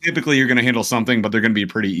it. typically you're gonna handle something, but they're gonna be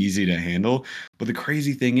pretty easy to handle. But the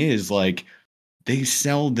crazy thing is, like, they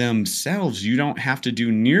sell themselves. You don't have to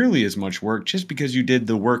do nearly as much work just because you did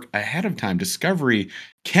the work ahead of time. Discovery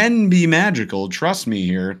can be magical. Trust me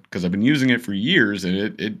here, because I've been using it for years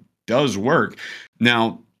and it does work.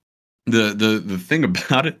 Now, the thing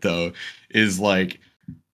about it though is like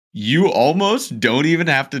you almost don't even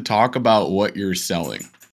have to talk about what you're selling.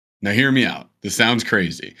 Now, hear me out. This sounds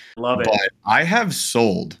crazy. Love it. But I have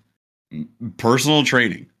sold personal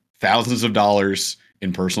training, thousands of dollars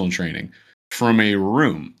in personal training from a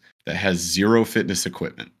room that has zero fitness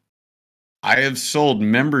equipment. I have sold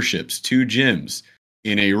memberships to gyms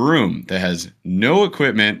in a room that has no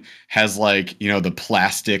equipment, has like, the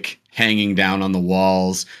plastic hanging down on the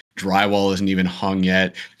walls, drywall isn't even hung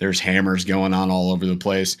yet, there's hammers going on all over the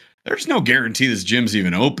place. There's no guarantee this gym's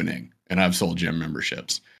even opening, and I've sold gym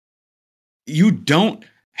memberships. You don't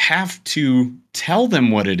have to tell them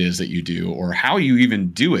what it is that you do or how you even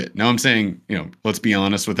do it. Now I'm saying, let's be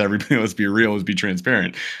honest with everybody. Let's be real. Let's be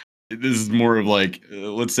transparent. This is more of like,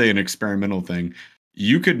 let's say an experimental thing.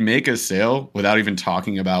 You could make a sale without even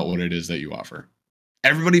talking about what it is that you offer.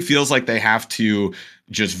 Everybody feels like they have to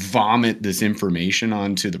just vomit this information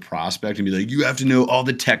onto the prospect and be like, you have to know all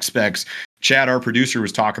the tech specs. Chad, our producer,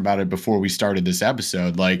 was talking about it before we started this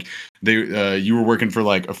episode. Like you were working for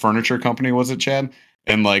like a furniture company, was it, Chad?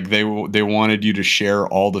 And like they wanted you to share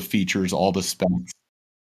all the features, all the specs.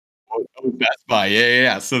 Oh, Best Buy,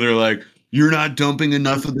 yeah. So they're like, you're not dumping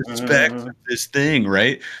enough of the specs of this thing,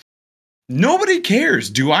 right? Nobody cares.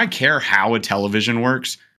 Do I care how a television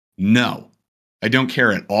works? No, I don't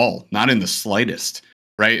care at all. Not in the slightest,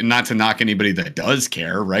 right? And not to knock anybody that does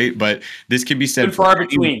care, right? But this can be said far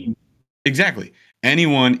between. Exactly.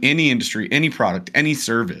 Anyone, any industry, any product, any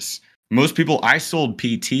service. Most people I sold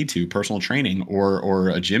PT to, personal training, or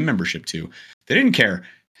a gym membership to, they didn't care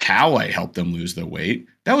how I helped them lose the weight.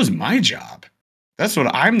 That was my job. That's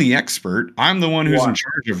what I'm the expert. I'm the one who's in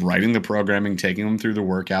charge of writing the programming, taking them through the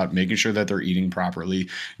workout, making sure that they're eating properly,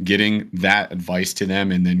 getting that advice to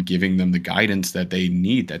them, and then giving them the guidance that they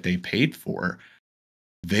need, that they paid for.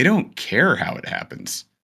 They don't care how it happens.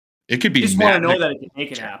 It could be. They just want to know that it can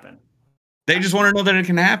make it happen. They just want to know that it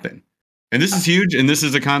can happen. And this is huge. And this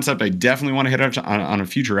is a concept I definitely want to hit on a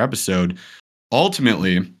future episode.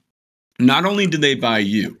 Ultimately, not only do they buy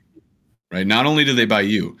you, right? Not only do they buy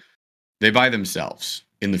you, they buy themselves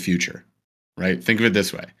in the future, right? Think of it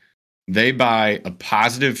this way. They buy a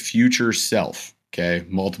positive future self, okay?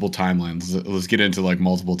 Multiple timelines. Let's get into like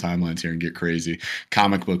multiple timelines here and get crazy.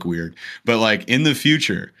 Comic book weird. But like in the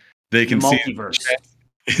future, they can see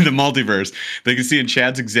in the multiverse, they can see in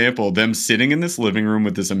Chad's example, them sitting in this living room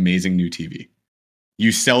with this amazing new TV.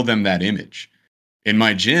 You sell them that image. In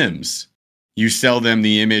my gyms, you sell them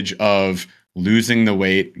the image of losing the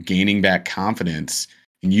weight, gaining back confidence,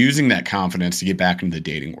 and using that confidence to get back into the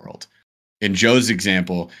dating world. In Joe's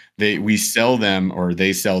example, we sell them, or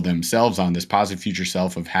they sell themselves on this positive future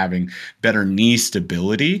self of having better knee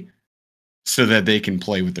stability so that they can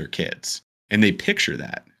play with their kids. And they picture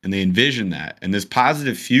that and they envision that. And this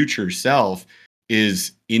positive future self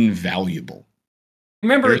is invaluable.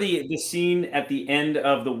 Remember the scene at the end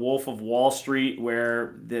of The Wolf of Wall Street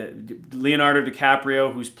where the Leonardo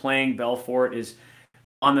DiCaprio, who's playing Belfort, is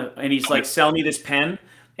and he's like, sell me this pen,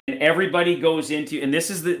 and everybody goes into, and this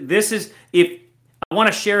is if I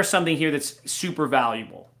want to share something here that's super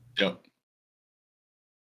valuable. Yep.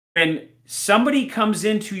 And somebody comes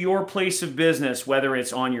into your place of business, whether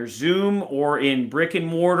it's on your Zoom or in brick and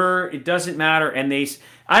mortar, it doesn't matter. And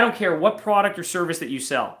I don't care what product or service that you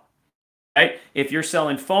sell, right? If you're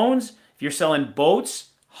selling phones, if you're selling boats,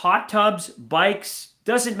 hot tubs, bikes,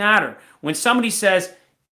 doesn't matter. When somebody says,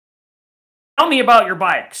 tell me about your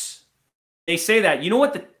bikes, they say that. You know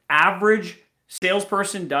what the average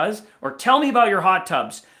salesperson does? Or tell me about your hot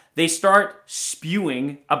tubs. They start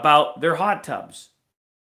spewing about their hot tubs.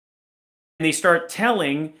 And they start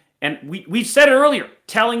telling, and we said it earlier,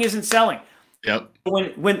 telling isn't selling. Yep.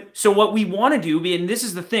 So what we want to do, and this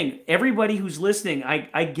is the thing, everybody who's listening,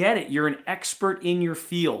 I get it. You're an expert in your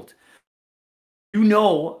field. You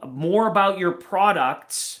know more about your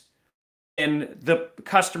products than the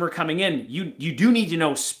customer coming in. You do need to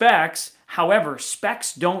know specs. However,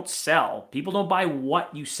 specs don't sell. People don't buy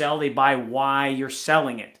what you sell, they buy why you're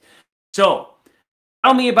selling it. So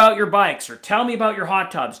tell me about your bikes, or tell me about your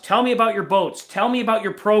hot tubs, tell me about your boats, tell me about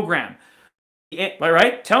your program.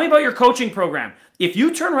 Right? Tell me about your coaching program. If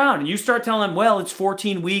you turn around and you start telling them, well, it's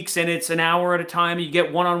 14 weeks and it's an hour at a time, and you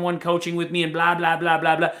get one-on-one coaching with me and blah, blah, blah,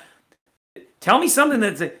 blah, blah. Tell me something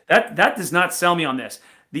that does not sell me on this.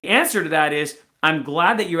 The answer to that is, I'm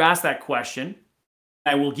glad that you asked that question.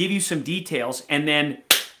 I will give you some details, and then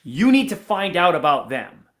you need to find out about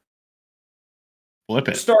them. Flip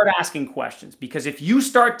it. Start asking questions, because if you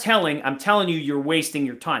start telling, I'm telling you, you're wasting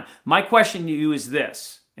your time. My question to you is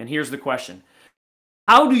this, and here's the question.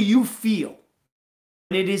 How do you feel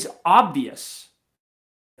when it is obvious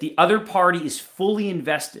the other party is fully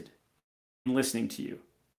invested in listening to you?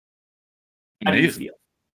 How do you feel?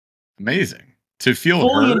 Amazing. To feel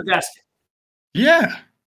fully heard. invested. Yeah,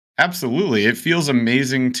 absolutely. It feels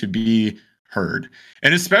amazing to be heard.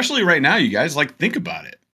 And especially right now, you guys, like, think about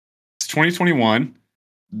it. It's 2021.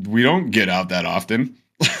 We don't get out that often.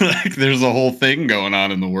 Like, there's a whole thing going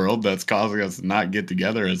on in the world that's causing us to not get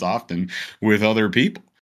together as often with other people.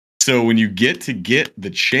 So when you get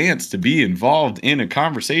the chance to be involved in a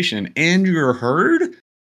conversation and you're heard,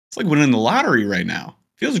 it's like winning the lottery right now.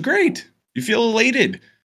 Feels great. You feel elated.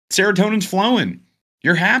 Serotonin's flowing.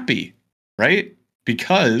 You're happy, right?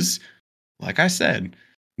 Because, like I said,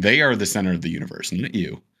 they are the center of the universe, not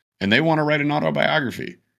you. And they want to write an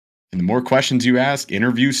autobiography. And the more questions you ask,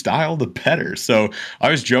 interview style, the better. So I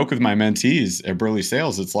always joke with my mentees at Burley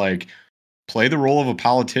Sales. It's like, play the role of a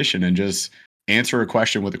politician and just answer a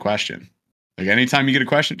question with a question. Like, anytime you get a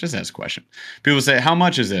question, just ask a question. People say, how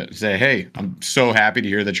much is it? Say, hey, I'm so happy to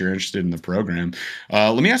hear that you're interested in the program.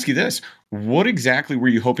 Let me ask you this. What exactly were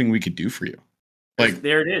you hoping we could do for you? Like,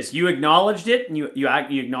 there it is. You acknowledged it, and you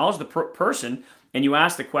acknowledged the person, and you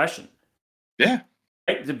asked the question. Yeah.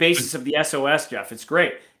 Right? The basis of the SOS, Jeff. It's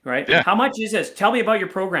great, right? Yeah. How much is this? Tell me about your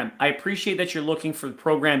program. I appreciate that you're looking for the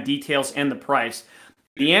program details and the price.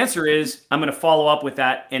 The answer is, I'm going to follow up with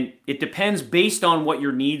that, and it depends based on what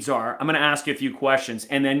your needs are. I'm going to ask you a few questions,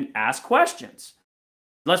 and then ask questions.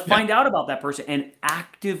 Let's find out about that person and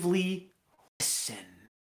actively listen.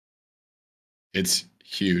 It's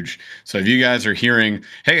huge. So if you guys are hearing,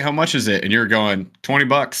 hey, how much is it? And you're going,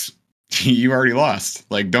 $20, you already lost.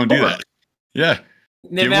 Like, don't do that. Yeah.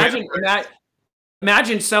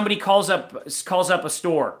 Imagine somebody calls up a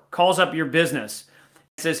store, calls up your business,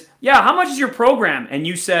 says, yeah, how much is your program? And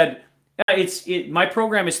you said, my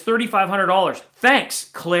program is $3,500. Thanks.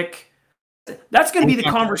 Click. That's going to be the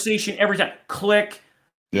conversation every time. Click.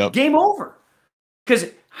 Yep. Game over. Because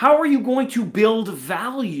how are you going to build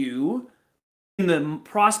value in the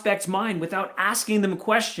prospect's mind without asking them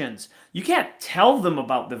questions? You can't tell them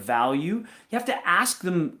about the value. You have to ask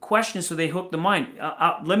them questions so they hook the mind.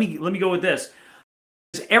 Let me go with this.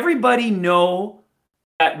 Does everybody know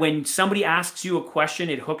that when somebody asks you a question,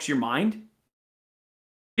 it hooks your mind? Have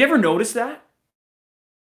you ever noticed that?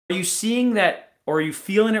 Are you seeing that, or are you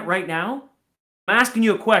feeling it right now? I'm asking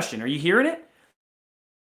you a question. Are you hearing it?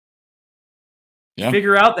 Yeah.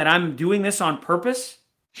 Figure out that I'm doing this on purpose.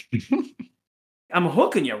 I'm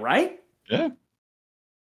hooking you, right? Yeah.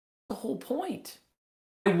 The whole point.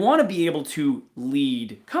 I want to be able to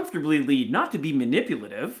comfortably lead, not to be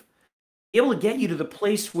manipulative, be able to get you to the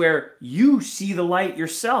place where you see the light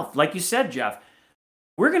yourself. Like you said, Jeff,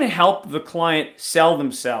 we're going to help the client sell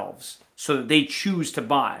themselves so that they choose to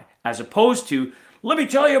buy, as opposed to, let me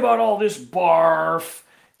tell you about all this barf.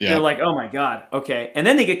 Yeah. They're like, oh my God, okay. And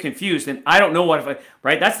then they get confused, and I don't know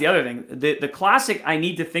right? That's the other thing. The classic I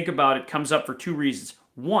need to think about it comes up for two reasons.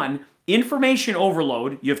 One, information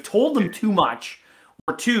overload. You've told them too much.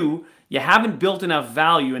 Or two, you haven't built enough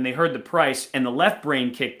value, and they heard the price, and the left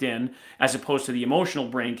brain kicked in as opposed to the emotional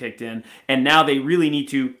brain kicked in, and now they really need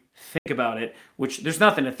to think about it, which there's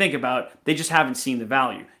nothing to think about. They just haven't seen the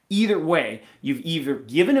value. Either way, you've either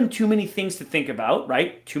given them too many things to think about,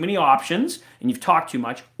 right? Too many options, and you've talked too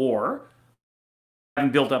much, or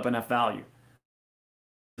haven't built up enough value.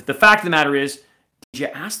 The fact of the matter is, did you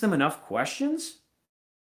ask them enough questions?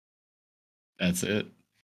 That's it.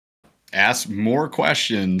 Ask more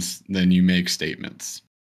questions than you make statements.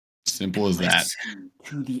 Simple as that. Listen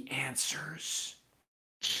to the answers.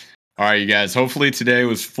 All right, you guys. Hopefully today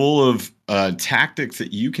was full of tactics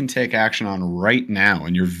that you can take action on right now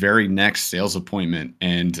in your very next sales appointment.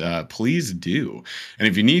 And please do. And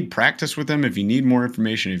if you need practice with them, if you need more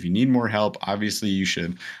information, if you need more help, obviously you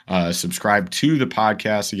should subscribe to the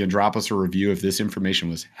podcast. Again, drop us a review if this information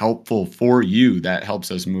was helpful for you. That helps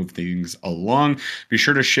us move things along. Be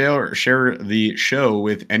sure to share the show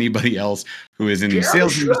with anybody else who is in the Share the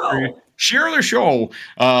sales industry. show. Share the show.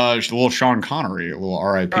 Just a little Sean Connery, a little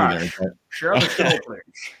RIP there. Gosh, share the show,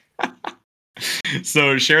 please.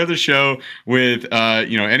 So share the show with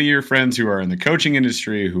any of your friends who are in the coaching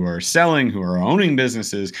industry, who are selling, who are owning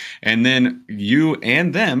businesses, and then you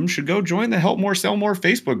and them should go join the Help More Sell More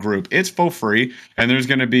Facebook group. It's for free, and there's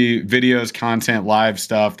going to be videos, content, live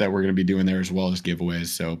stuff that we're going to be doing there, as well as giveaways.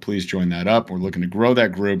 So please join that up. We're looking to grow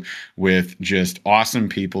that group with just awesome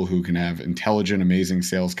people who can have intelligent, amazing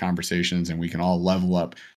sales conversations, and we can all level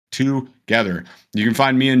up together. You can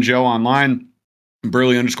find me and Joe online.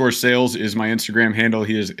 Burley_sales is my Instagram handle.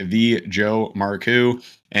 He is the Joe Marcoux.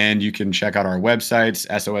 And you can check out our websites,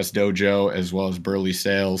 SOS Dojo, as well as Burley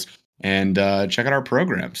Sales, and check out our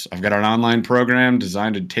programs. I've got an online program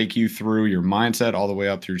designed to take you through your mindset all the way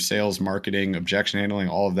up through sales, marketing, objection handling,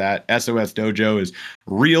 all of that. SOS Dojo is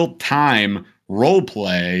real-time role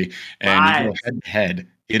play, and you go head to head.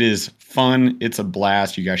 It is fun. It's a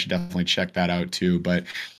blast. You guys should definitely check that out too. But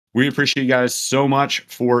we appreciate you guys so much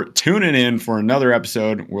for tuning in for another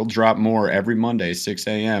episode. We'll drop more every Monday, 6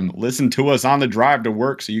 a.m. Listen to us on the drive to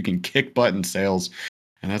work so you can kick butt in sales.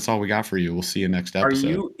 And that's all we got for you. We'll see you next episode.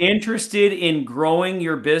 Are you interested in growing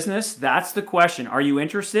your business? That's the question. Are you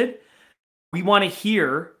interested? We want to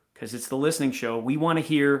hear, because it's the listening show, we want to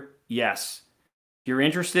hear yes. If you're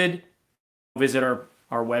interested, visit our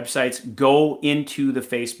websites, go into the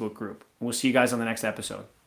Facebook group. We'll see you guys on the next episode.